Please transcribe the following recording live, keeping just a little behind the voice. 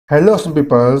Hello some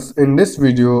peoples, in this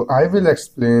video I will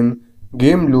explain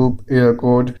Gameloop Error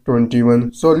Code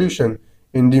 21 solution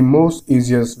in the most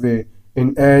easiest way.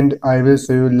 In end I will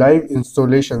show you live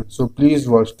installation, so please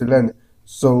watch till end.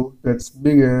 So let's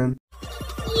begin.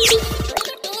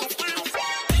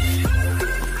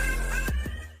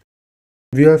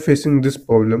 We are facing this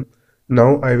problem.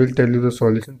 Now I will tell you the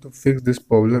solution to fix this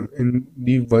problem in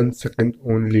the 1 second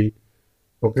only.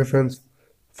 Okay friends,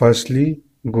 firstly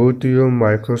go to your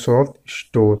Microsoft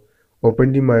Store.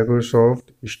 Open the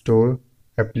Microsoft Store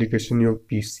application on your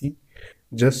PC.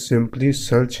 Just simply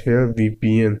search here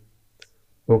VPN.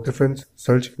 Okay friends,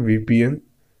 search VPN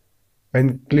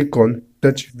and click on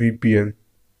touch VPN.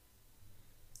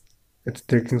 It's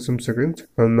taking some seconds.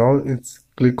 And now it's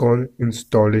click on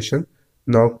installation.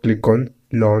 Now click on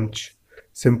launch.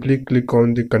 Simply click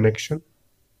on the connection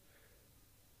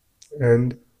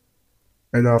and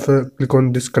after click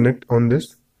on disconnect on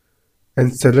this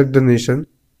and select the nation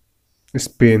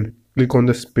Spain. Click on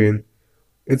the Spain.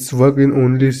 It's working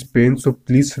only Spain, so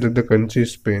please select the country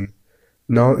Spain.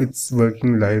 Now it's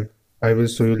working live. I will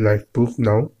show you live proof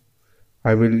now.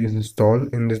 I will install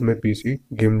in this my PC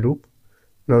Gameloop.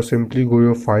 Now simply go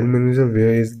your file manager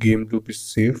where is Gameloop is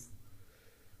safe.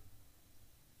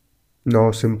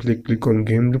 Now simply click on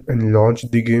Gameloop and launch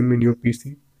the game in your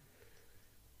PC.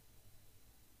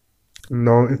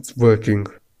 Now it's working.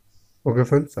 Okay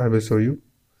friends, I will show you.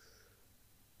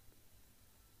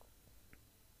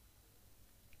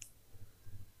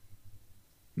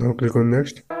 Now click on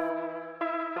next.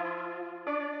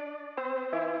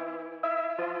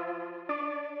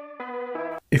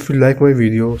 If you like my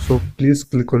video, so please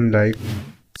click on like,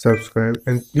 subscribe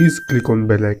and please click on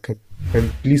bell icon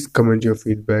and please comment your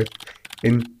feedback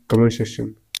in comment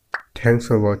section. Thanks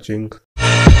for watching.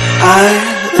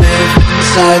 I live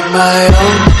inside my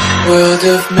own world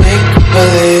of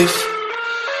make-believe.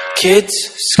 Kids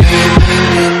screaming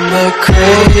in the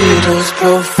cradles,